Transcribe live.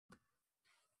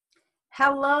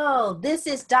Hello, this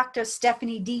is Dr.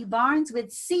 Stephanie D. Barnes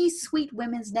with C-Suite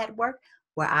Women's Network,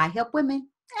 where I help women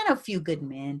and a few good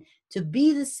men to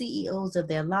be the CEOs of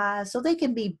their lives so they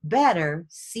can be better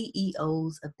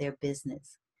CEOs of their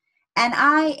business. And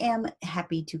I am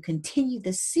happy to continue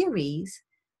the series,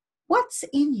 What's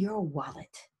in Your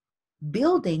Wallet?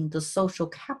 Building the social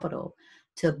capital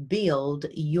to build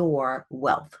your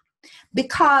wealth.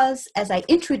 Because, as I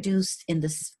introduced in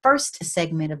the first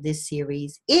segment of this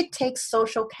series, it takes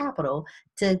social capital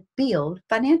to build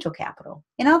financial capital.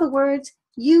 In other words,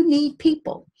 you need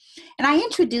people. And I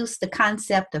introduced the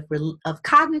concept of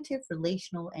cognitive,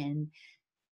 relational, and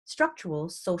structural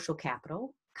social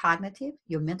capital. Cognitive,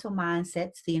 your mental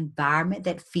mindsets, the environment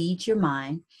that feeds your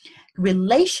mind.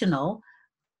 Relational,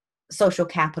 social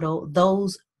capital,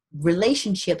 those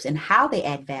relationships and how they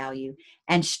add value,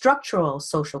 and structural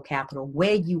social capital,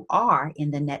 where you are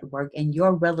in the network and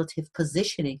your relative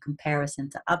position in comparison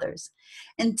to others.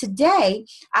 And today,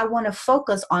 I want to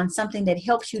focus on something that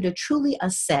helps you to truly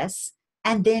assess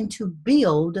and then to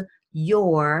build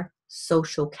your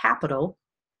social capital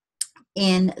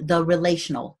in the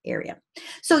relational area.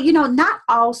 So, not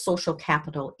all social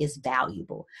capital is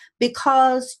valuable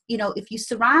because, if you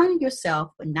surround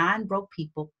yourself with non-broke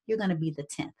people, you're going to be the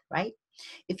 10th, right?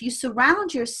 If you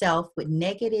surround yourself with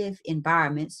negative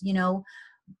environments,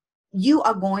 you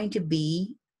are going to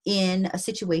be in a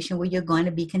situation where you're going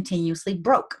to be continuously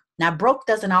broke. Now, broke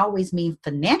doesn't always mean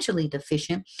financially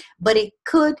deficient, but it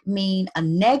could mean a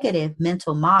negative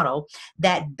mental model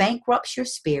that bankrupts your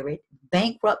spirit,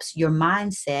 bankrupts your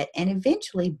mindset, and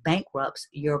eventually bankrupts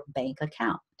your bank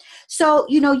account. So,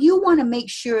 you want to make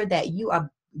sure that you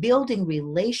are building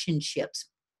relationships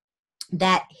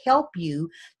that help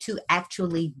you to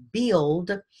actually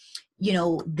build,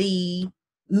 the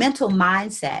mental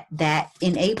mindset that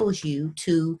enables you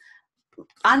to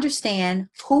understand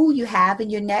who you have in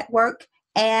your network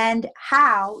and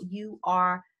how you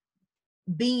are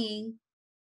being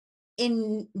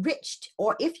enriched,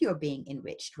 or if you're being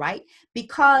enriched, right?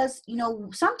 Because,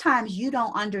 sometimes you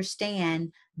don't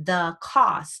understand the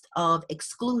cost of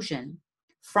exclusion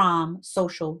from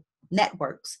social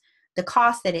networks, the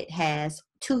cost that it has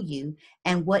to you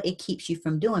and what it keeps you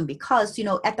from doing. Because,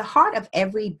 at the heart of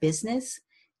every business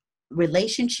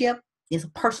relationship is a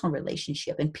personal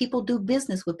relationship, and people do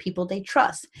business with people they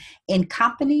trust. In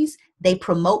companies, they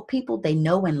promote people they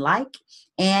know and like,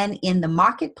 and in the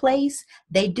marketplace,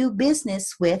 they do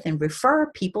business with and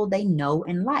refer people they know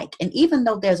and like. And even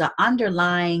though there's an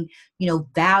underlying,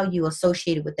 value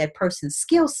associated with that person's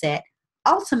skill set,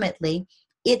 ultimately,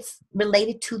 it's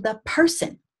related to the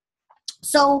person.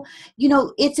 So,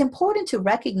 it's important to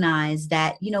recognize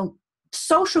that,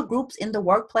 social groups in the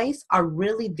workplace are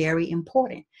really very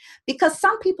important, because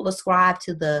some people ascribe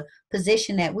to the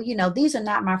position that, well, these are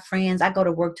not my friends. I go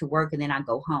to work and then I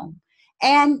go home.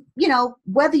 And,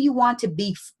 whether you want to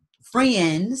be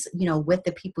friends, with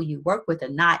the people you work with or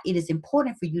not, it is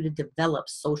important for you to develop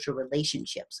social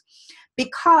relationships,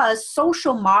 because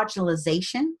social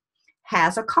marginalization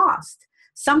has a cost.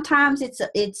 Sometimes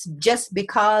it's just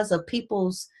because of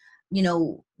people's,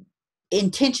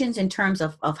 intentions in terms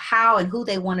of how and who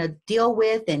they want to deal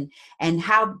with and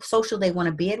how social they want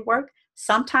to be at work.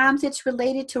 Sometimes it's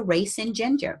related to race and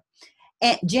gender.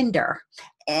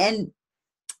 And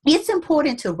it's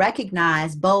important to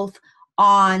recognize both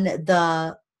on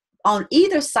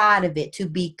either side of it, to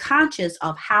be conscious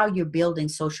of how you're building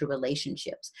social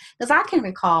relationships. Because I can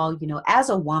recall, as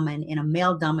a woman in a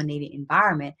male-dominated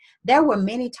environment, there were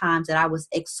many times that I was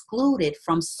excluded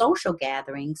from social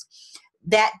gatherings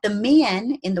that the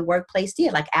men in the workplace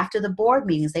did. Like after the board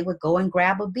meetings, they would go and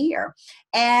grab a beer.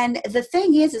 And the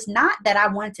thing is not that I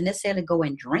wanted to necessarily go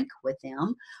and drink with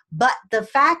them, but the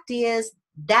fact is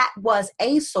that was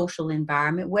a social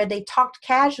environment where they talked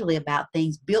casually about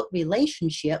things, built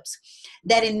relationships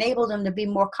that enabled them to be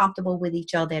more comfortable with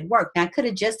each other at work. Now, it could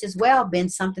have just as well been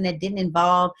something that didn't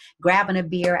involve grabbing a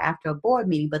beer after a board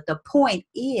meeting. But the point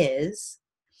is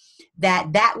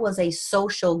that that was a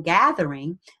social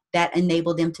gathering that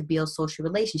enabled them to build social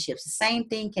relationships. The same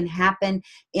thing can happen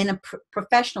in a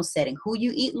professional setting. Who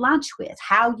you eat lunch with,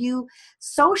 how you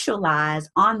socialize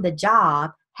on the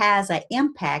job has an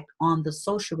impact on the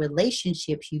social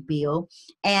relationships you build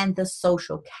and the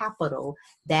social capital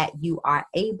that you are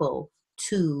able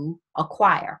to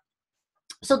acquire.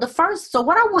 So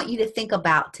what I want you to think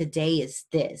about today is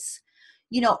this.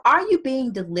 Are you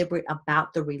being deliberate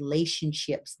about the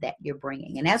relationships that you're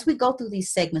bringing? And as we go through these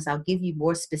segments, I'll give you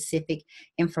more specific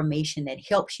information that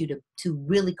helps you to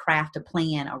really craft a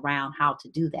plan around how to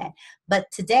do that.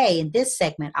 But today in this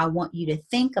segment, I want you to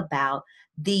think about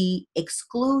the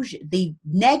exclusion, the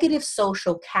negative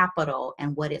social capital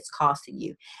and what it's costing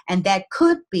you. And that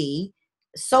could be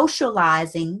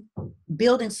socializing,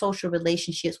 building social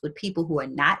relationships with people who are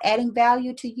not adding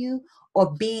value to you,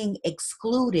 or being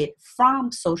excluded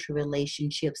from social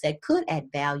relationships that could add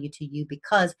value to you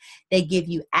because they give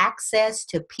you access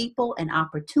to people and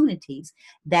opportunities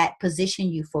that position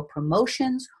you for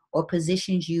promotions or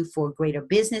positions you for greater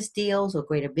business deals or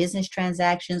greater business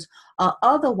transactions, or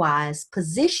otherwise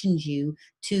positions you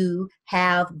to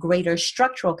have greater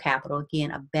structural capital,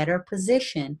 again, a better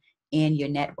position in your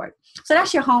network. So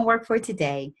that's your homework for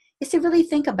today, is to really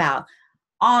think about,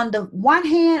 on the one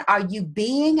hand, are you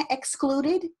being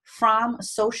excluded from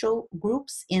social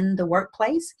groups in the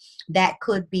workplace that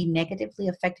could be negatively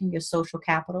affecting your social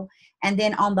capital? And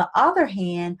then on the other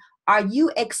hand, are you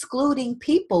excluding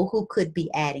people who could be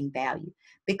adding value?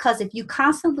 Because if you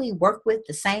constantly work with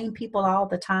the same people all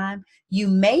the time, you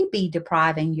may be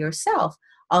depriving yourself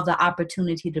of the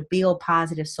opportunity to build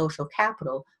positive social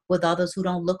capital with others who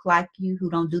don't look like you, who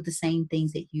don't do the same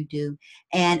things that you do.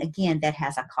 And again, that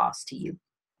has a cost to you.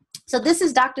 So this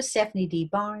is Dr. Stephanie D.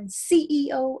 Barnes,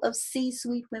 CEO of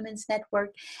C-Suite Women's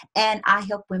Network, and I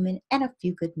help women and a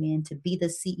few good men to be the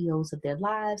CEOs of their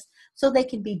lives so they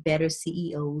can be better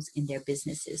CEOs in their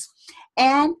businesses.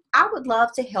 And I would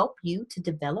love to help you to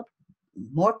develop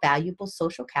more valuable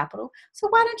social capital. So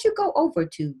why don't you go over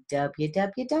to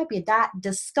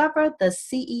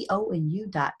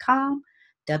www.discovertheceoinyou.com,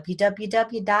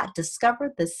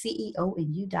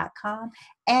 www.discovertheceoinyou.com,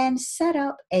 and set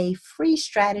up a free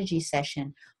strategy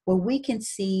session where we can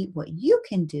see what you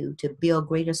can do to build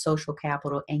greater social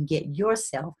capital and get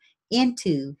yourself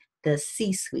into the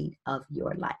C-suite of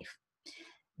your life.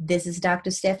 This is Dr.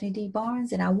 Stephanie D.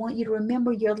 Barnes, and I want you to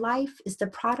remember your life is the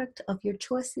product of your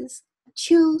choices.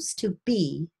 Choose to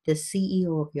be the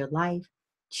CEO of your life.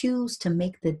 Choose to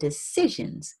make the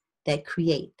decisions that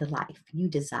create the life you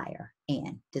desire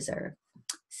and deserve.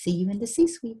 See you in the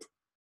C-suite.